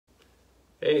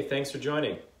Hey, thanks for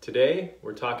joining. Today,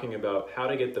 we're talking about how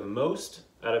to get the most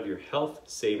out of your health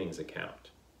savings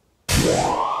account.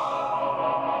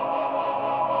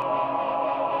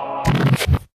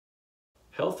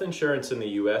 Health insurance in the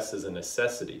US is a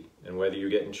necessity, and whether you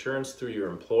get insurance through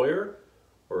your employer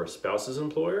or a spouse's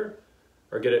employer,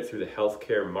 or get it through the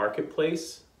HealthCare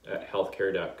marketplace at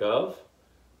HealthCare.gov,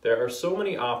 there are so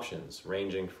many options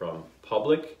ranging from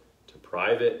public to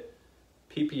private,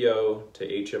 PPO to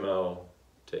HMO,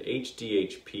 to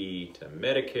HDHP, to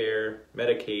Medicare,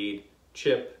 Medicaid,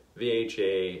 CHIP,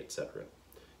 VHA, etc.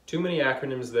 Too many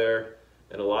acronyms there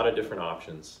and a lot of different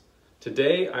options.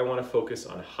 Today, I want to focus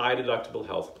on high deductible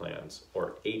health plans,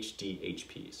 or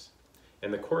HDHPs,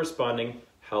 and the corresponding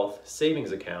health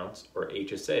savings accounts, or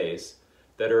HSAs,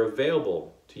 that are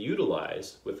available to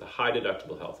utilize with the high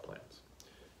deductible health plans.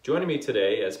 Joining me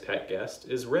today as pet guest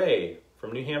is Ray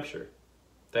from New Hampshire.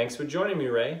 Thanks for joining me,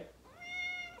 Ray.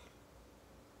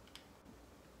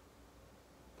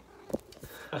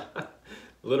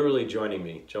 Literally joining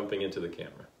me, jumping into the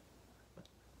camera.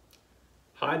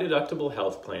 High deductible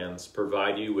health plans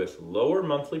provide you with lower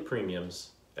monthly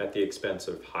premiums at the expense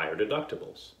of higher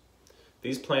deductibles.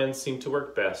 These plans seem to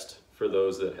work best for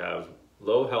those that have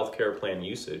low healthcare plan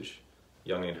usage,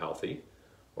 young and healthy,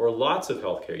 or lots of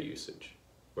healthcare usage,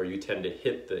 where you tend to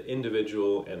hit the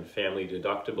individual and family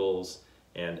deductibles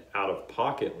and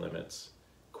out-of-pocket limits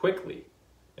quickly,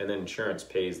 and then insurance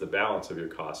pays the balance of your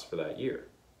costs for that year.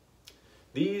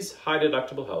 These high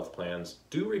deductible health plans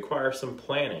do require some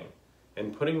planning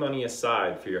and putting money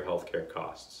aside for your healthcare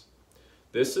costs.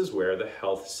 This is where the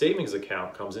health savings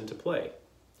account comes into play.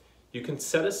 You can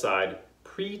set aside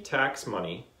pre-tax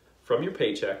money from your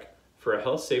paycheck for a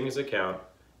health savings account,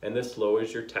 and this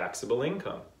lowers your taxable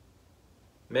income.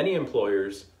 Many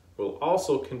employers will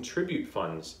also contribute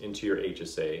funds into your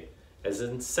HSA as an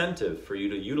incentive for you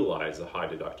to utilize a high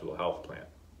deductible health plan.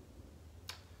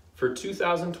 For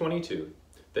 2022,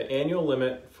 the annual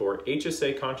limit for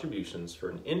HSA contributions for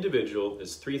an individual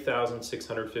is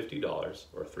 $3,650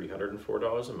 or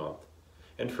 $304 a month,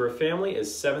 and for a family is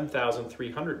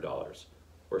 $7,300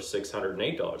 or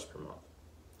 $608 per month.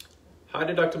 High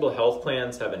deductible health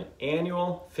plans have an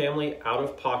annual family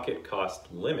out-of-pocket cost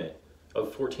limit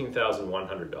of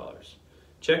 $14,100.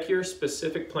 Check your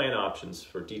specific plan options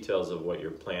for details of what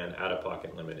your plan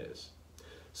out-of-pocket limit is.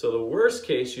 So the worst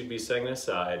case, you'd be setting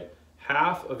aside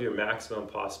half of your maximum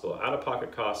possible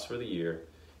out-of-pocket costs for the year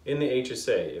in the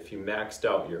HSA if you maxed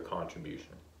out your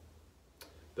contribution.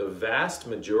 The vast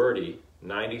majority,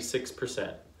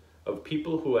 96%, of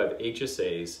people who have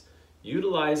HSAs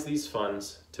utilize these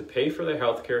funds to pay for their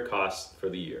healthcare costs for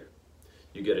the year.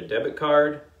 You get a debit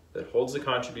card that holds the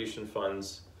contribution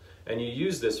funds, and you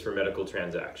use this for medical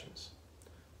transactions.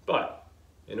 But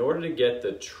in order to get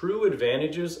the true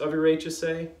advantages of your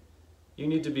HSA, you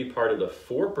need to be part of the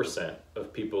 4%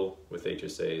 of people with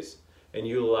HSAs and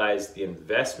utilize the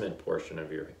investment portion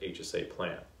of your HSA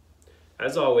plan.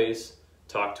 As always,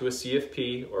 talk to a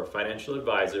CFP or financial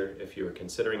advisor if you are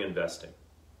considering investing.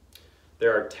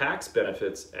 There are tax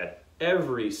benefits at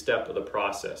every step of the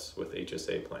process with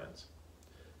HSA plans.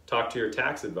 Talk to your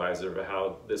tax advisor about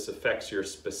how this affects your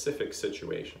specific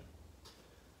situation.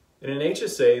 In an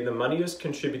HSA, the money is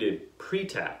contributed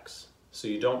pre-tax, so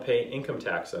you don't pay income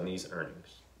tax on these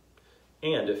earnings.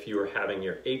 And if you are having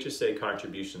your HSA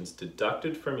contributions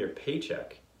deducted from your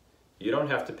paycheck, you don't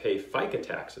have to pay FICA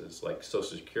taxes like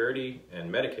Social Security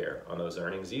and Medicare on those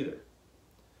earnings either.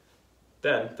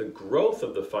 Then the growth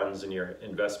of the funds in your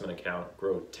investment account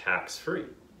grow tax-free.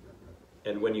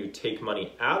 And when you take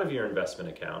money out of your investment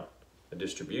account, a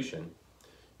distribution,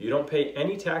 you don't pay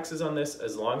any taxes on this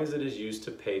as long as it is used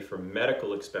to pay for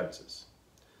medical expenses.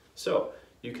 So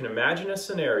you can imagine a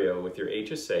scenario with your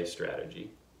HSA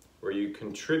strategy where you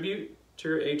contribute to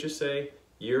your HSA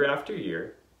year after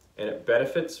year, and it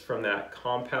benefits from that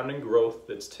compounding growth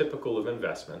that's typical of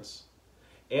investments,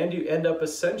 and you end up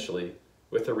essentially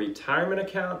with a retirement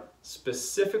account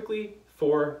specifically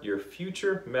for your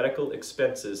future medical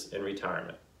expenses in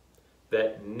retirement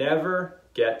that never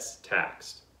gets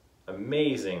taxed.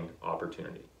 Amazing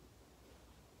opportunity.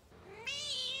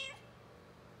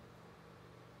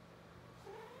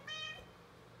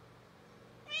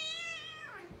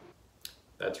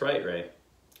 That's right, Ray.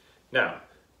 Now,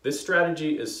 this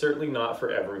strategy is certainly not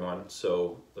for everyone,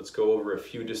 so let's go over a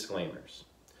few disclaimers.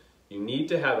 You need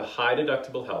to have a high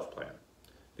deductible health plan.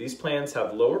 These plans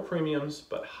have lower premiums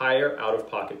but higher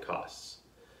out-of-pocket costs.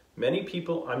 Many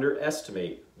people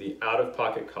underestimate the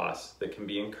out-of-pocket costs that can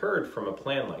be incurred from a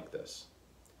plan like this.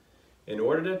 In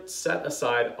order to set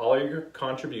aside all your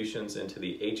contributions into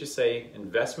the HSA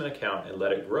investment account and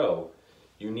let it grow,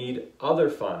 you need other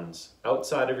funds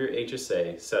outside of your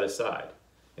HSA set aside,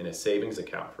 in a savings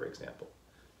account, for example,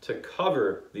 to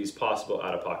cover these possible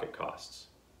out-of-pocket costs.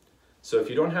 So if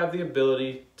you don't have the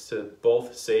ability to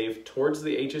both save towards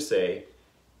the HSA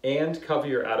and cover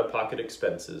your out-of-pocket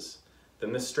expenses,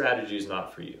 then this strategy is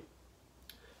not for you.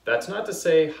 That's not to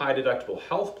say high deductible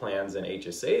health plans and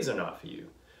HSAs are not for you.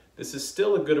 This is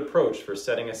still a good approach for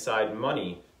setting aside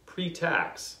money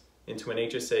pre-tax into an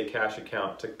HSA cash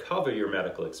account to cover your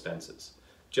medical expenses.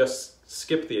 Just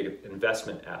skip the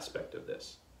investment aspect of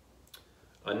this.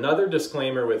 Another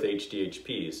disclaimer with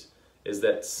HDHPs is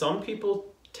that some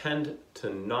people tend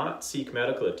to not seek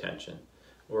medical attention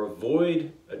or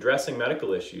avoid addressing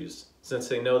medical issues since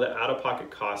they know that out-of-pocket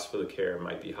costs for the care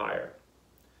might be higher.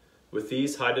 With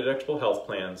these high deductible health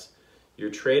plans,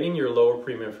 you're trading your lower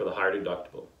premium for the higher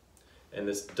deductible, and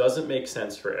this doesn't make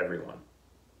sense for everyone.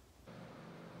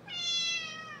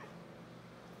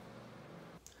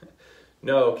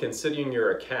 No, considering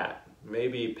you're a cat,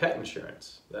 maybe pet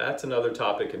insurance. That's another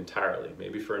topic entirely,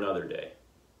 maybe for another day.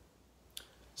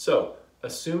 So,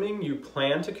 assuming you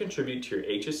plan to contribute to your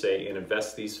HSA and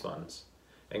invest these funds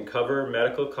and cover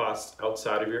medical costs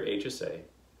outside of your HSA,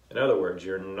 in other words,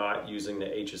 you're not using the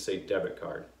HSA debit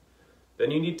card,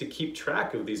 then you need to keep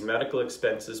track of these medical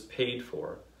expenses paid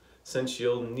for, since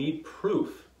you'll need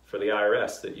proof for the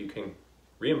IRS that you can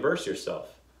reimburse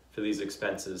yourself for these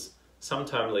expenses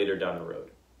sometime later down the road.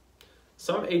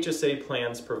 Some HSA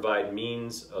plans provide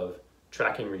means of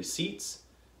tracking receipts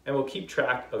and will keep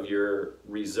track of your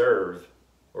reserve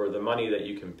or the money that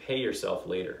you can pay yourself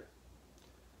later.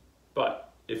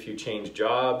 But if you change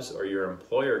jobs or your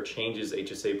employer changes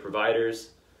HSA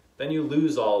providers, then you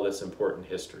lose all this important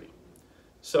history.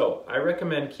 So I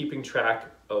recommend keeping track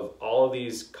of all of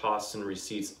these costs and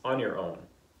receipts on your own.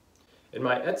 In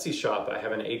my Etsy shop, I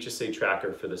have an HSA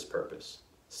tracker for this purpose.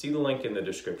 See the link in the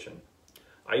description.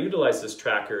 I utilize this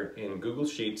tracker in Google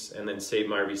Sheets and then save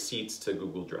my receipts to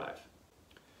Google Drive.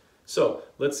 So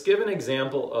let's give an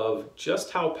example of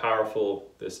just how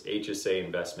powerful this HSA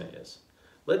investment is.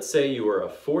 Let's say you are a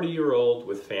 40-year-old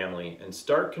with family and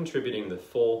start contributing the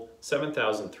full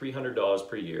 $7,300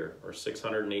 per year or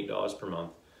 $608 per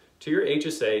month to your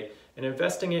HSA and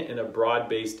investing it in a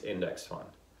broad-based index fund.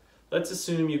 Let's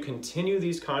assume you continue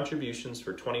these contributions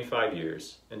for 25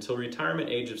 years until retirement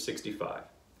age of 65.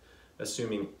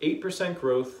 Assuming 8%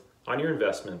 growth on your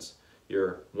investments,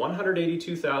 your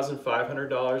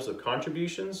 $182,500 of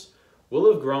contributions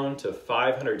will have grown to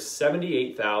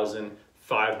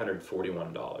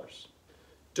 $578,541.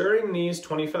 During these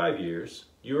 25 years,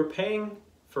 you are paying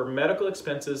for medical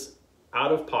expenses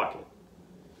out of pocket,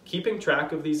 keeping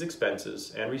track of these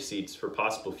expenses and receipts for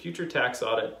possible future tax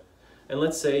audit. And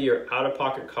let's say your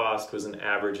out-of-pocket cost was an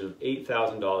average of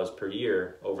 $8,000 per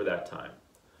year over that time,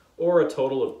 or a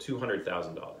total of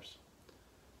 $200,000.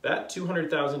 That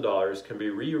 $200,000 can be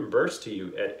reimbursed to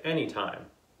you at any time,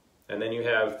 and then you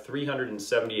have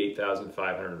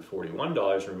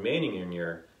 $378,541 remaining in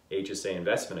your HSA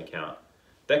investment account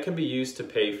that can be used to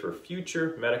pay for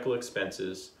future medical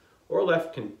expenses or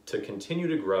left to continue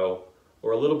to grow,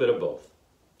 or a little bit of both.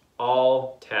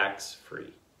 All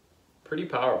tax-free. Pretty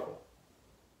powerful.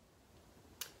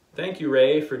 Thank you,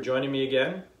 Ray, for joining me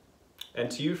again, and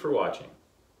to you for watching.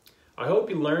 I hope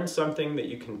you learned something that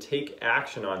you can take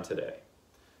action on today.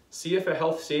 See if a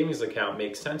health savings account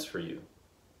makes sense for you.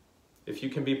 If you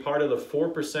can be part of the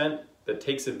 4% that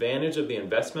takes advantage of the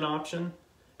investment option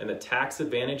and the tax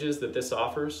advantages that this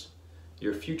offers,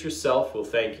 your future self will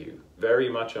thank you very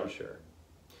much, I'm sure.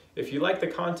 If you like the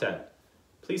content,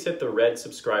 please hit the red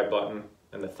subscribe button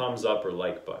and the thumbs up or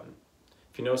like button.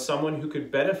 If you know someone who could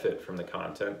benefit from the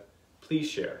content, please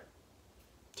share.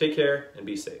 Take care and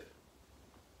be safe.